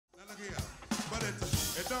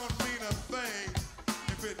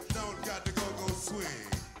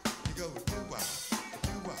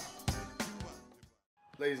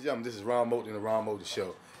and gentlemen, this is Ron Moten and the Ron Moten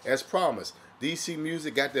Show. As promised, DC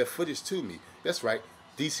Music got their footage to me. That's right,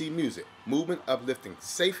 DC Music, movement uplifting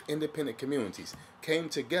safe independent communities, came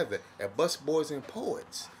together at Busboys and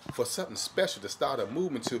Poets for something special to start a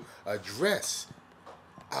movement to address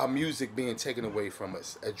our music being taken away from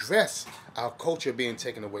us, address our culture being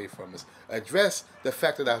taken away from us, address the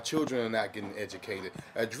fact that our children are not getting educated,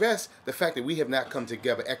 address the fact that we have not come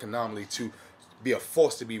together economically to be a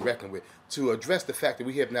force to be reckoned with, to address the fact that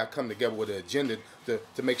we have not come together with an agenda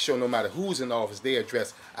to make sure no matter who's in office, they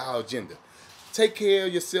address our agenda. Take care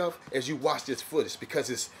of yourself as you watch this footage because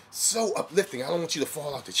it's so uplifting. I don't want you to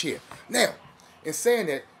fall out the chair. Now, in saying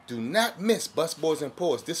that, do not miss Busboys and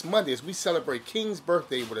Poets this Monday as we celebrate King's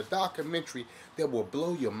birthday with a documentary that will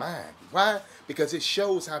blow your mind. Why? Because it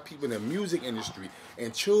shows how people in the music industry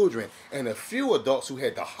and children and a few adults who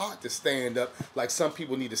had the heart to stand up, like some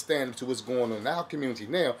people need to stand up to what's going on in our community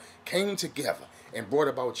now, came together and brought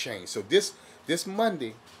about change. So this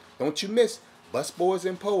Monday, don't you miss Busboys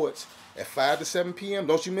and Poets at 5 to 7 p.m.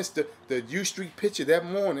 Don't you miss the U Street picture that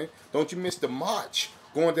morning. Don't you miss the march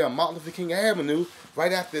going down Martin Luther King Avenue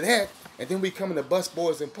right after that. And then we come into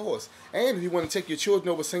Busboys and Poets. And if you want to take your children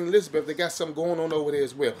over St. Elizabeth, they got something going on over there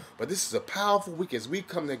as well. But this is a powerful week as we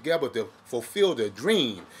come together to fulfill the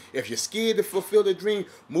dream. If you're scared to fulfill the dream,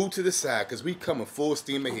 move to the side because we coming full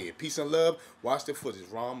steam ahead. Peace and love. Watch the footage.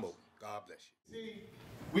 Ron Moten. God bless you. See,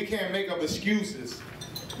 we can't make up excuses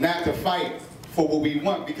not to fight for what we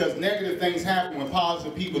want because negative things happen when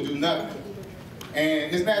positive people do nothing.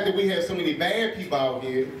 And it's not that we have so many bad people out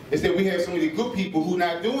here, it's that we have so many good people who are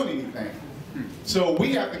not doing anything. So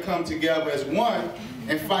we have to come together as one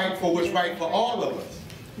and fight for what's right for all of us.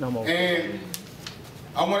 And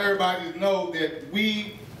I want everybody to know that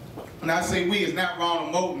we, when I say we, it's not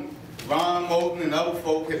Ron Moten and other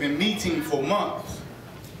folk have been meeting for months,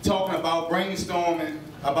 talking about brainstorming,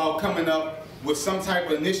 about coming up with some type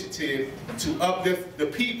of initiative to uplift the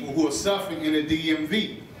people who are suffering in the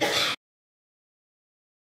DMV.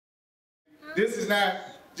 This is not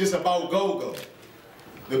just about go-go.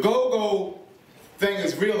 The go-go thing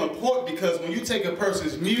is real important because when you take a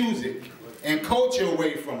person's music and culture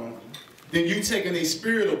away from them, then you're taking their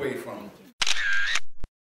spirit away from them.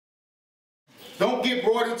 Don't get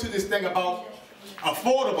brought into this thing about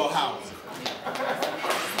affordable housing.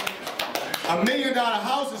 $1 million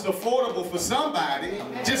house is affordable for somebody,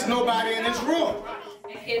 just nobody in this room.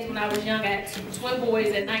 Kids when I was young, I had 2 twin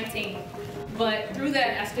boys at 19. But through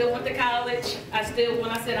that, I still went to college.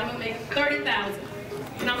 When I said I'm gonna make 30,000,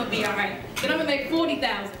 then I'm gonna be all right. Then I'm gonna make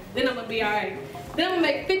 40,000, then I'm gonna be all right. Then I'm gonna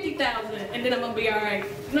make 50,000, and then I'm gonna be all right.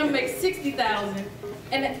 Then I'm gonna make 60,000,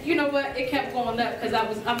 and you know what? It kept going up because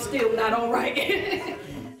I'm still not all right.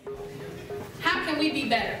 How can we be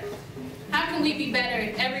better? How can we be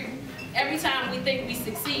better? Every time we think we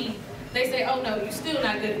succeed, they say, "Oh no, you're still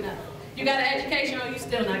not good enough. You got an education, or you're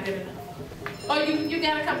still not good enough." Or you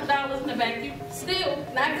got a couple dollars in the bank, you still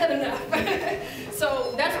not good enough.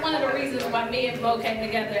 So that's one of the reasons why me and Mo came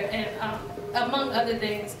together and among other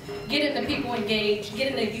things, getting the people engaged,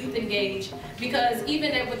 getting the youth engaged, because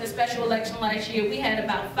even with the special election last year, we had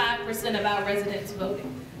about 5% of our residents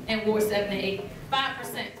voting in Ward 7 and 8,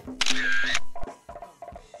 5%.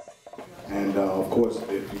 And of course,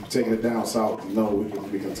 if you're taking it down south, you know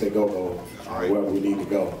we can take over wherever we need to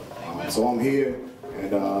go. So I'm here,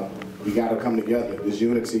 and we got to come together. This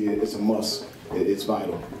unity is a must. It's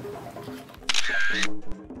vital.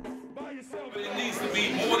 But it needs to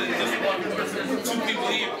be more than just one person, 2 people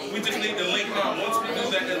here. We just need to link up. Once we do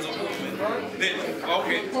that as a movement, then,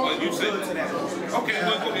 okay, well, you said, okay,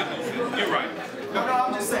 well, go ahead. You're right. No,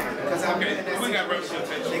 I'm just saying. Okay, we got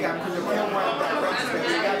representation. They got representation.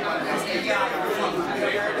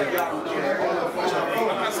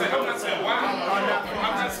 I'm not saying why.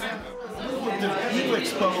 I'm not saying. You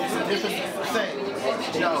exposed to different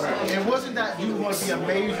things. You know, it wasn't that you want to be a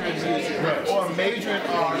major in music or a major in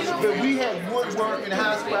art, but we had woodwork in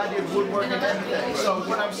high school. I did woodwork and everything. So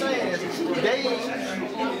what I'm saying is, they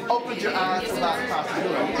opened your eyes to a lot of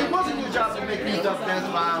possibilities. It wasn't your job to make you duck dance,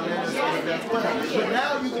 violin, whatever. But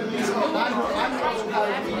now you can at least I know how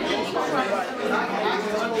to be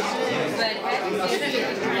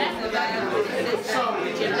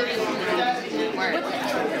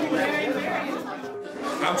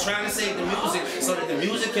I'm trying to save the music so that the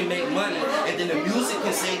music can make money, and then the music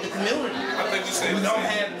can save the community. I think you said we don't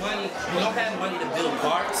have money. We don't have money to build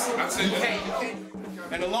parks. You can't.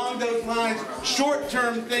 And along those lines,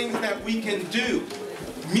 short-term things that we can do.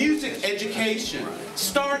 music education,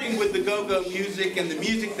 starting with the go-go music and the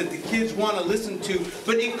music that the kids want to listen to,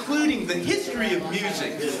 but including the history of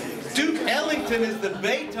music. Duke Ellington is the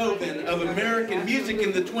Beethoven of American music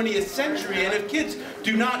in the 20th century, and if kids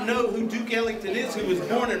do not know who Duke Ellington is, who was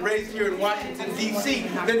born and raised here in Washington, D.C.,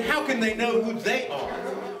 then how can they know who they are?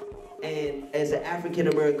 And as an African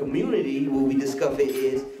American community, what we discovered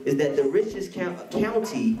is that the richest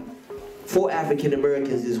county for African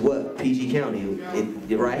Americans is what? PG County,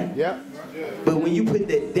 right? Yeah. But when you put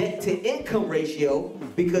the debt to income ratio,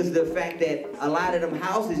 because of the fact that a lot of them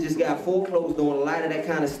houses just got foreclosed on, a lot of that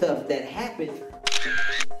kind of stuff that happened.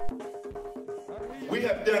 We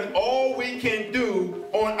have done all we can do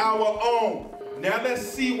on our own. Now let's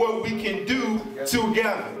see what we can do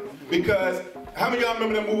together. Because how many of y'all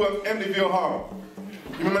remember that movie of Amityville Horror?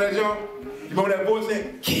 You remember that, John? You remember that voice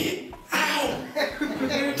saying, "Get out"?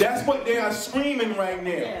 That's what they are screaming right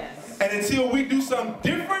now. And until we do something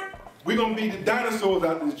different, we're going to be the dinosaurs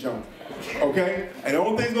out this junk. Okay? And the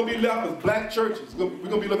only thing's going to be left is black churches. We're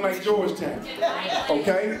going to be looking like Georgetown.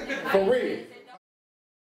 Okay? For real.